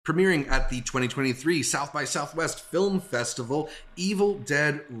Premiering at the 2023 South by Southwest Film Festival, Evil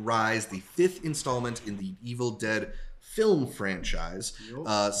Dead Rise, the fifth installment in the Evil Dead film franchise,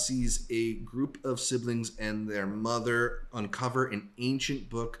 sees a group of siblings and their mother uncover an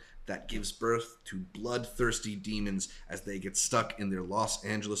ancient book that gives birth to bloodthirsty demons as they get stuck in their Los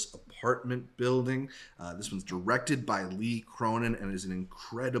Angeles apartment building. This one's directed by Lee Cronin and is an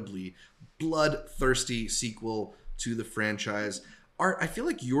incredibly bloodthirsty sequel to the franchise. Art, I feel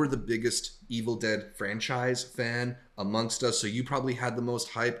like you're the biggest Evil Dead franchise fan amongst us, so you probably had the most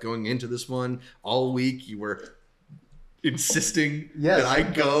hype going into this one. All week you were insisting that I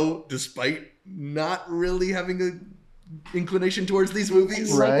go despite not really having a inclination towards these movies.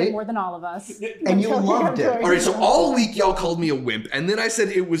 You like it more than all of us. And you loved it. All right, so all week y'all called me a wimp, and then I said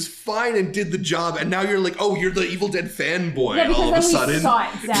it was fine and did the job, and now you're like, oh, you're the Evil Dead fanboy all of a sudden. We saw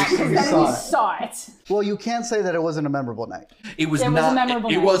it, Zach. Then we saw it. Well, you can't say that it wasn't a memorable night. It was not.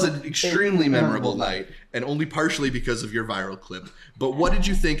 It was an extremely memorable night, and only partially because of your viral clip. But what did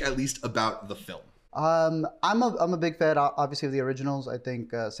you think, at least, about the film? I'm a big fan, obviously, of the originals. I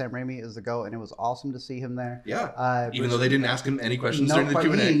think Sam Raimi is the GOAT, and it was awesome to see him there. Yeah, even though they didn't ask him any questions during the Q&A.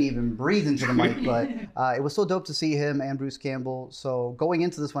 Q&A. He didn't even breathe into the mic, but it was so dope to see him and Bruce Campbell. So going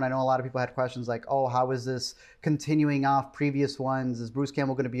into this one, I know a lot of people had questions like, oh, how is this continuing off previous ones? Is Bruce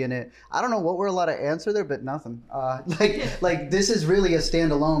Campbell going to be in it? I don't know what we're allowed to answer there, but nothing. Like this is really a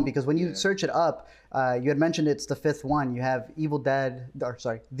standalone, because when you search it up, you had mentioned it's the fifth one. You have The Evil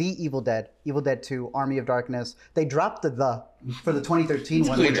Dead, Evil Dead 2, Army of Darkness. They dropped the for the 2013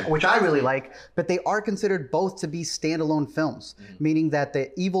 one, which I really like, but they are considered both to be standalone films, meaning that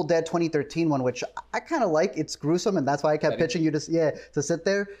the Evil Dead 2013 one, which I kind of like, it's gruesome, and that's why I kept pitching you to sit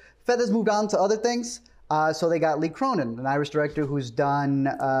there. Feathers moved on to other things. So they got Lee Cronin, an Irish director who's done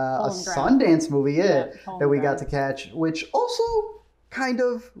a Sundance movie that we got to catch, which also kind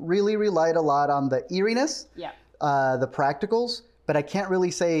of really relied a lot on the eeriness, the practicals, but I can't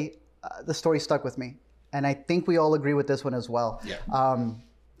really say the story stuck with me. And I think we all agree with this one as well.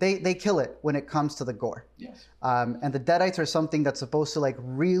 They kill it when it comes to the gore. And the Deadites are something that's supposed to like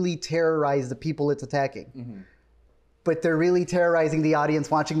really terrorize the people it's attacking. But they're really terrorizing the audience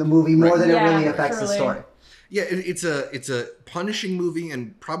watching the movie more than it really affects the story. Yeah, it's a punishing movie,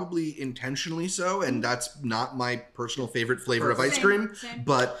 and probably intentionally so, and that's not my personal favorite flavor of ice cream.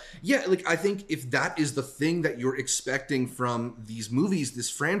 But yeah, like I think if that is the thing that you're expecting from these movies, this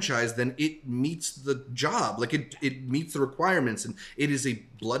franchise, then it meets the job. Like it meets the requirements, and it is a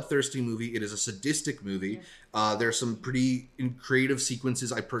bloodthirsty movie. It is a sadistic movie. There's some pretty creative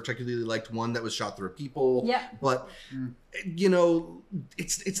sequences. I particularly liked one that was shot through a peephole. But you know,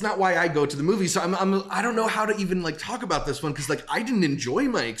 it's not why I go to the movies. So I don't know how to even like talk about this one, because like I didn't enjoy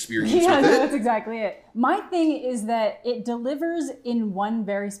my experience with it. That's exactly it. My thing is that it delivers in one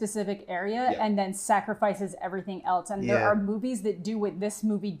very specific area and then sacrifices everything else. And there are movies that do what this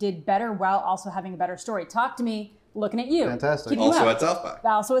movie did better while also having a better story. Talk to me. Looking at you. Fantastic. Also at South by.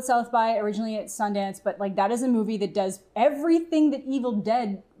 Also at South by, originally at Sundance, but like that is a movie that does everything that Evil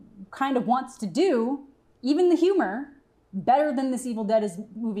Dead kind of wants to do, even the humor, better than this Evil Dead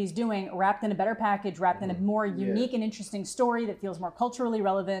movie is doing, wrapped in a better package, wrapped in a more unique and interesting story that feels more culturally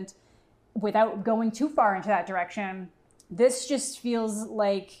relevant without going too far into that direction. This just feels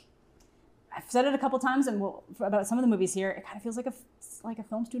like, I've said it a couple times, and about some of the movies here, it kind of feels like a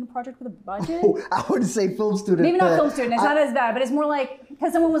film student project with a budget. Oh, I wouldn't say film student. Maybe not film student. It's not as bad, but it's more like,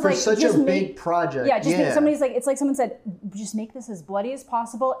 because someone was for like, such just a big project. Somebody's like, it's like someone said, just make this as bloody as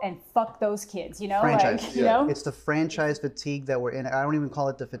possible and fuck those kids. You know, franchise. like you know, it's the franchise fatigue that we're in. I don't even call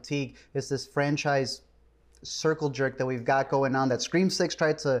it the fatigue. It's this franchise circle jerk that we've got going on that Scream 6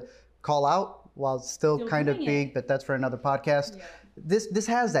 tried to call out while still kind of big, but that's for another podcast. This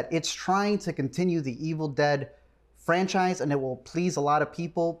has that. It's trying to continue the Evil Dead franchise, and it will please a lot of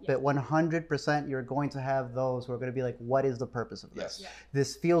people, but 100% you're going to have those who are going to be like, what is the purpose of this?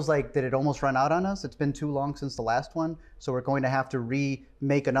 This feels like, did it almost run out on us? It's been too long since the last one, so we're going to have to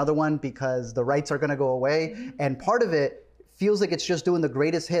remake another one because the rights are going to go away. And part of it feels like it's just doing the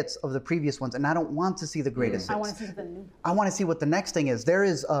greatest hits of the previous ones, and I don't want to see the greatest hits. I want to see the new. I want to see what the next thing is. There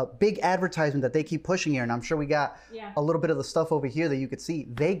is a big advertisement that they keep pushing here, and I'm sure we got a little bit of the stuff over here that you could see.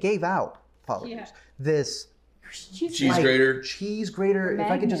 They gave out, this cheese grater. Cheese grater. If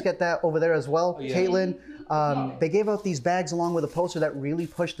I could just get that over there as well, Caitlin. They gave out these bags along with a poster that really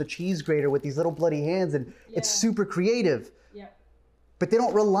pushed the cheese grater with these little bloody hands, and it's super creative. But they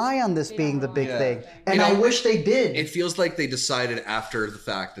don't rely on this being the big thing. And I wish they did. It feels like they decided after the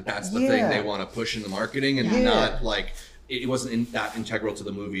fact that that's the thing they want to push in the marketing, and not like it wasn't that integral to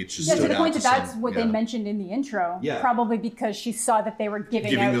the movie. It just to stood the out point to that that's some, what they mentioned in the intro. Yeah. Probably because she saw that they were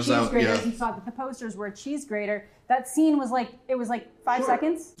giving out those cheese out, graters yeah. and saw that the posters were a cheese grater. That scene was like, it was like 5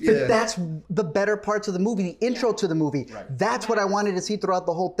 seconds. But that's the better parts of the movie, the intro to the movie. Right. That's what I wanted to see throughout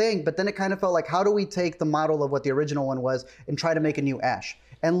the whole thing. But then it kind of felt like, how do we take the model of what the original one was and try to make a new Ash?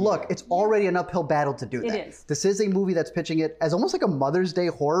 And look, it's already an uphill battle to do that. It is. This is a movie that's pitching it as almost like a Mother's Day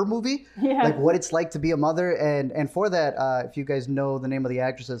horror movie. Yeah. Like what it's like to be a mother. And for that, if you guys know the name of the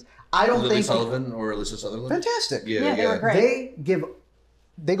actresses, I don't Lily think... Sullivan or Alyssa Sutherland? Fantastic. Yeah, they were great.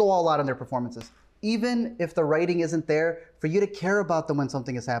 They go all out on their performances. Even if the writing isn't there, for you to care about them when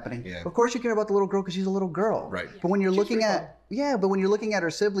something is happening. Yeah. Of course you care about the little girl because she's a little girl. Right. But when you're looking at her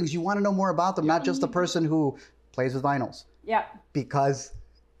siblings, you want to know more about them, not just the person who plays with vinyls. Yeah. Because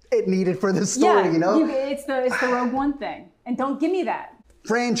it needed for the story, Yeah, you know? it's the Rogue One thing. And don't give me that.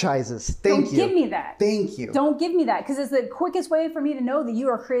 Franchises. Thank Don't you. give me that. Thank you. Don't give me that, because it's the quickest way for me to know that you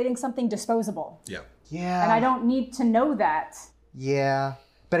are creating something disposable. Yeah. Yeah. And I don't need to know that. Yeah.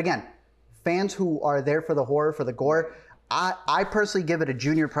 But again, fans who are there for the horror, for the gore, I personally give it a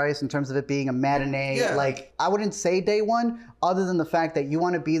junior price in terms of it being a matinee. Yeah. Like, I wouldn't say day one, other than the fact that you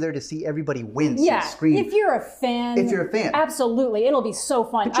want to be there to see everybody wince Yeah, and scream. if you're a fan, absolutely, it'll be so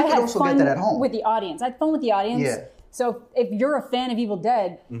fun. But you can also get that at home. With the audience. I had fun with the audience. Yeah. So if you're a fan of Evil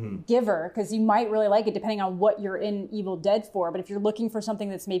Dead, give her, because you might really like it depending on what you're in Evil Dead for. But if you're looking for something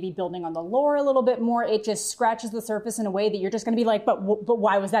that's maybe building on the lore a little bit more, it just scratches the surface in a way that you're just going to be like, but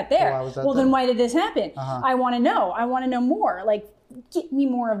why was that there? Why was that well, there? then why did this happen? I want to know. I want to know more. Like, get me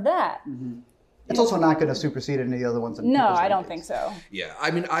more of that. It's also not going to supersede any of the other ones. No, I don't think so. Yeah, I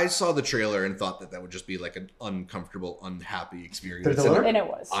mean, I saw the trailer and thought that would just be like an uncomfortable, unhappy experience. Did it deliver? And it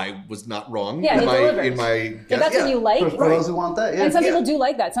was. I was not wrong. Yeah, in it my, delivers. in my If that's what you like. For those who want that, yeah. And some people do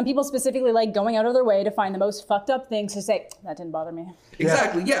like that. Some people specifically like going out of their way to find the most fucked up things to say, that didn't bother me.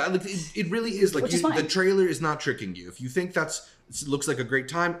 Exactly. Yeah, like, it really is like Which is fine. the trailer is not tricking you. If you think it looks like a great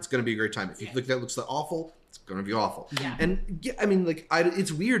time, it's going to be a great time. If you think that looks like awful, it's going to be awful. Yeah. And yeah, I mean, like,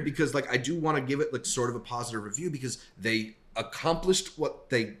 it's weird because like I do want to give it like sort of a positive review because they accomplished what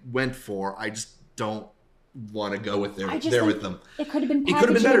they went for. I just don't want to go with with them. It could have been It could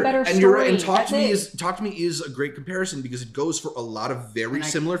have been packaged in a better. better And story. you're right. And Talk That's to Me is a great comparison because it goes for a lot of very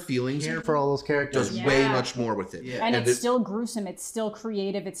similar feelings. Care for all those characters. Does way much more with it. Yeah. And it's still gruesome. It's still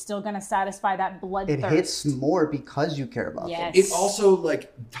creative. It's still going to satisfy that bloodthirst. It hits more because you care about them. It also,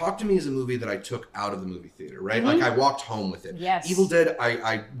 like, Talk to Me is a movie that I took out of the movie theater, right? Like, I walked home with it. Yes. Evil Dead,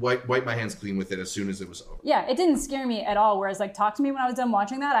 I wiped my hands clean with it as soon as it was over. Yeah, it didn't scare me at all. Whereas, like, Talk to Me, when I was done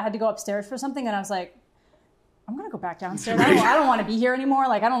watching that, I had to go upstairs for something, and I was like, I'm going to go back downstairs. I don't want to be here anymore.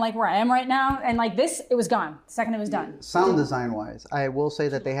 Like, I don't like where I am right now. And, like, this, it was gone. The second it was done. Sound design-wise, I will say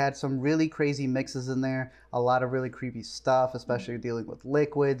that they had some really crazy mixes in there. A lot of really creepy stuff, especially dealing with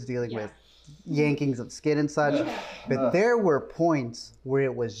liquids, dealing with yankings of skin and such. But there were points where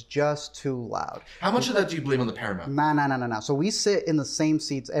it was just too loud. How much of that do you blame on the Paramount? No. So we sit in the same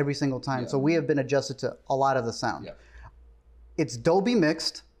seats every single time. So we have been adjusted to a lot of the sound. Yeah. It's Dolby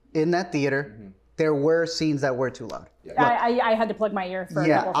mixed in that theater. There were scenes that were too loud. I had to plug my ear for a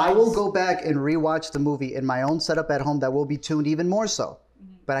couple I times. will go back and rewatch the movie in my own setup at home that will be tuned even more so.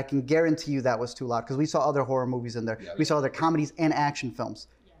 But I can guarantee you that was too loud because we saw other horror movies in there. We saw other comedies and action films.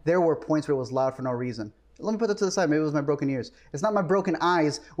 There were points where it was loud for no reason. Let me put that to the side. Maybe it was my broken ears. It's not my broken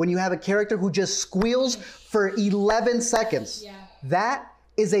eyes when you have a character who just squeals for 11 seconds. That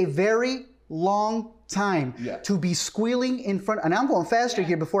is a very long time to be squealing in front. And I'm going faster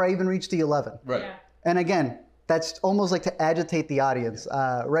here before I even reach the 11. Right. And again, that's almost like to agitate the audience.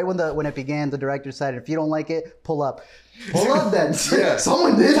 Right when it began, the director said, if you don't like it, pull up. Pull up then.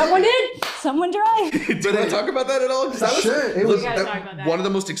 Someone did. Someone did. Someone tried. Did I talk about that at all? That was, Sure. It was We gotta talk about that. one of the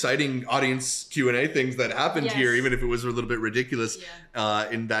most exciting audience Q&A things that happened here, even if it was a little bit ridiculous,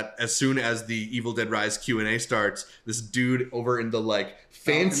 in that as soon as the Evil Dead Rise Q&A starts, this dude over in the like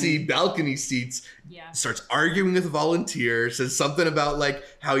fancy balcony seats starts arguing with a volunteer, says something about like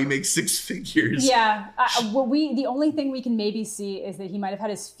how he makes six figures. Yeah. The only thing we can maybe see is that he might have had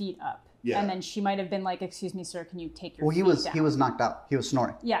his feet up. Yeah. And then she might have been like, excuse me, sir, can you take your Well, feet down? he was knocked out. He was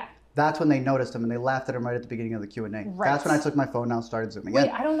snoring. Yeah. That's when they noticed him and they laughed at him right at the beginning of the Q&A. Right. That's when I took my phone out and started zooming in.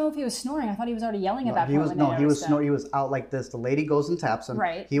 Wait, I don't know if he was snoring. I thought he was already yelling at that point. He was snoring. He was out like this. The lady goes and taps him.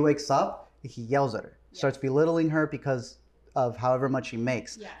 Right. He wakes up. He yells at her. Starts belittling her because of however much he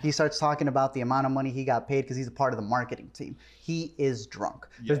makes. Yeah. He starts talking about the amount of money he got paid because he's a part of the marketing team. He is drunk.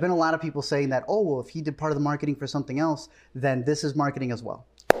 There's been a lot of people saying that, oh, well, if he did part of the marketing for something else, then this is marketing as well.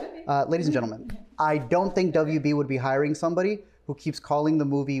 Ladies and gentlemen, I don't think WB would be hiring somebody who keeps calling the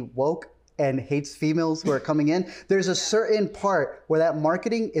movie woke and hates females who are coming in, there's a certain part where that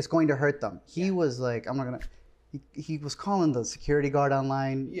marketing is going to hurt them. He was like, I'm not gonna. He was calling the security guard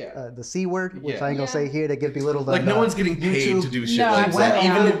online the C word, which I ain't gonna say here to get belittled. Like no one's getting paid YouTube. to do shit No, like that.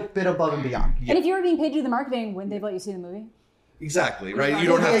 Even a bit above and beyond. And if you were being paid to do the marketing, wouldn't they let you see the movie? Exactly, right? You You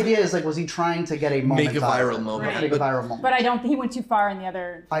know, don't the have idea is like, was he trying to get a moment? make a viral moment. Make a viral moment. But I don't think he went too far in the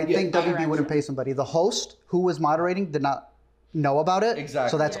other. I think WB wouldn't pay somebody. The host who was moderating did not know about it. Exactly.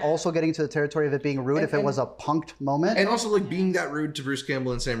 So that's also getting to the territory of it being rude if it was a punked moment. And also, like, being that rude to Bruce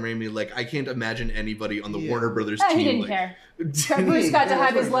Campbell and Sam Raimi, like, I can't imagine anybody on the Warner Brothers team. He didn't like, care. Bruce got to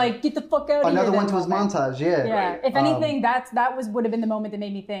have his, like, get the fuck out of here. Another one to his montage, yeah. Yeah. If anything, that would have been the moment that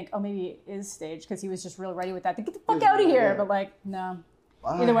made me think, oh, maybe it is staged, because he was just real ready with that. To get the fuck out of here. But, like, no.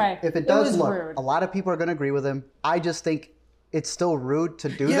 Either way, if it does look, rude. a lot of people are going to agree with him. I just think it's still rude to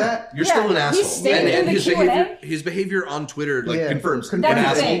do that. You're still an asshole. And the his behavior on Twitter confirms That's an the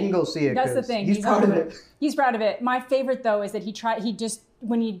asshole. thing. You can go see it. That's the thing. He's proud of it. He's proud of it. My favorite though is that he just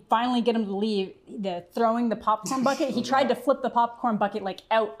when you finally get him to leave, throwing the popcorn bucket, he tried to flip the popcorn bucket like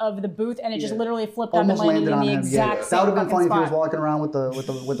out of the booth, and it just literally flipped out and Almost landed landed in on the him. exact same That would have been funny spot. if he was walking around with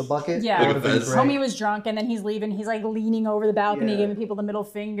the bucket. Yeah. That would have been great. Homie was drunk, and then he's leaving. He's like leaning over the balcony, giving people the middle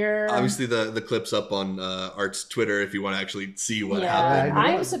finger. Obviously, the clip's up on Art's Twitter if you want to actually see what Yeah, happened.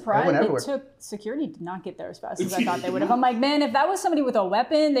 I'm surprised security did not get there as fast as I thought they would have. I'm like, man, if that was somebody with a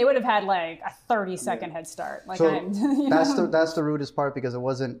weapon, they would have had like a 30-second head start. Like, So that's the rudest part, because it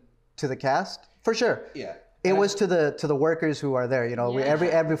wasn't to the cast for sure. Yeah. It was to the workers who are there. You know,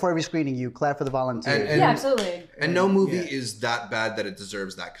 before every screening, you clap for the volunteers. And, yeah, absolutely. And no movie is that bad that it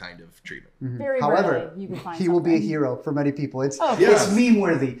deserves that kind of treatment. Very However, rarely you can find he will be a something. hero for many people. It's yes. meme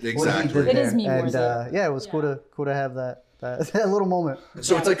worthy. Exactly. It is meme-worthy. And it was cool to have that little moment.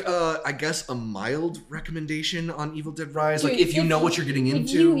 So it's like, I guess, a mild recommendation on Evil Dead Rise. Like, if you know what you're getting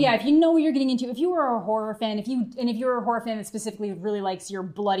into. If you know what you're getting into. If you were a horror fan, if you're a horror fan that specifically really likes your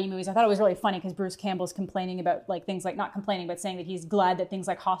bloody movies, I thought it was really funny because Bruce Campbell's complaining about like things like, not complaining, but saying that he's glad that things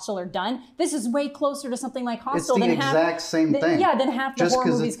like Hostel are done. This is way closer to something like Hostel It's the than exact same thing. Yeah, than half the horror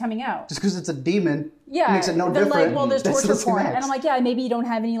movies coming out. Just because it's a demon makes it no they're different. like, well, there's That's torture the porn. schematics. And I'm like, yeah, maybe you don't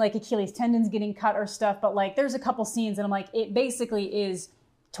have any like Achilles tendons getting cut or stuff, but like there's a couple scenes and I'm like, it basically is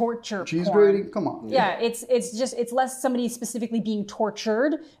torture Cheese porn. grating, come on. Yeah, it's less somebody specifically being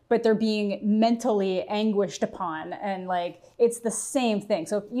tortured, but they're being mentally anguished upon, and like it's the same thing.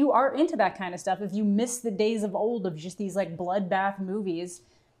 So if you are into that kind of stuff, if you miss the days of old of just these like bloodbath movies,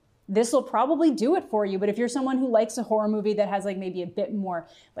 this will probably do it for you. But if you're someone who likes a horror movie that has like maybe a bit more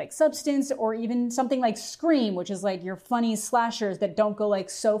like substance, or even something like Scream, which is like your funny slashers that don't go like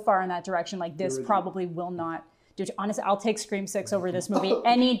so far in that direction, like this probably will not do it. Honestly, I'll take Scream 6 over this movie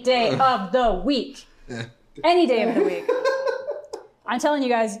any day of the week. Any day of the week. I'm telling you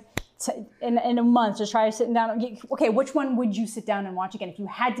guys, in a month, just try sitting down. Okay, which one would you sit down and watch again? If you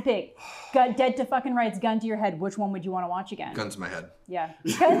had to pick, dead to fucking rights, gun to your head, which one would you want to watch again? Gun to my head. Yeah.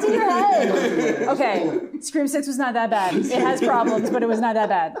 Gun to your head! Okay, Scream 6 was not that bad. It has problems, but it was not that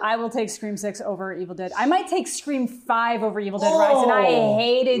bad. I will take Scream 6 over Evil Dead. I might take Scream 5 over Evil Dead Rise, and I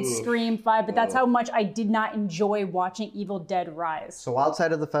hated Scream 5, but that's how much I did not enjoy watching Evil Dead Rise. So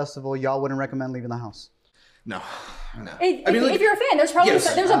outside of the festival, y'all wouldn't recommend leaving the house? No. If you're a fan, there's probably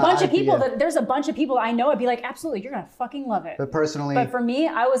there's a bunch of people yeah. there's a bunch of people I know. I'd be like, absolutely, you're gonna fucking love it. But personally, but for me,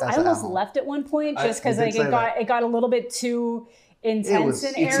 I almost left at one point just because like it got a little bit too intense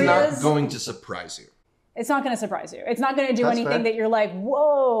in areas. It's not going to surprise you. It's not going to surprise you. It's not going to do anything that you're like,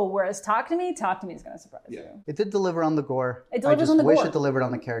 whoa. Whereas Talk to Me is going to surprise you. It did deliver on the gore. It delivers I on the wish gore. it delivered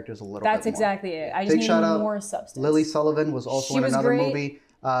on the characters a little bit That's more. exactly it. I just need more substance. Lily Sullivan was also in another movie.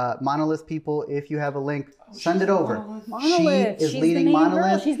 Monolith people, if you have a link, send it over. Monolith. She is She's leading the main Monolith.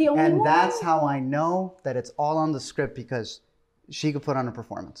 girl. She's the only and one. that's how I know that it's all on the script, because she could put on a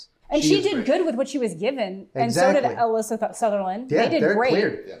performance. And she did good with what she was given. And so did Alyssa Sutherland. Yeah, they did they're great.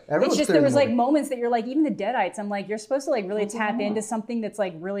 Cleared. Yeah. It's just there was like moments that you're like, even the Deadites, I'm like, you're supposed to like really tap into something that's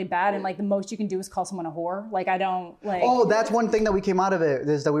like really bad, and like the most you can do is call someone a whore. Like I don't like. Oh, that's one thing that we came out of it,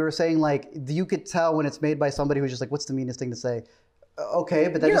 is that we were saying like you could tell when it's made by somebody who's just like, what's the meanest thing to say? Okay,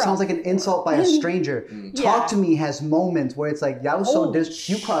 but that just sounds like an insult by a stranger. Talk to Me has moments where it's like, that was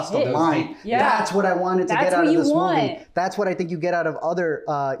you crossed the line. Yeah. That's what I wanted to get out of this movie. Want. That's what I think you get out of other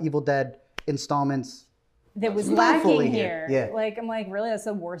Evil Dead installments. That was lacking here. Yeah. Like, I'm like, really? That's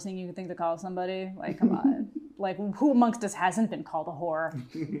the worst thing you could think to call somebody? Like, come on. Like, who amongst us hasn't been called a whore?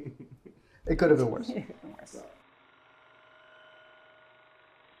 It could have been worse.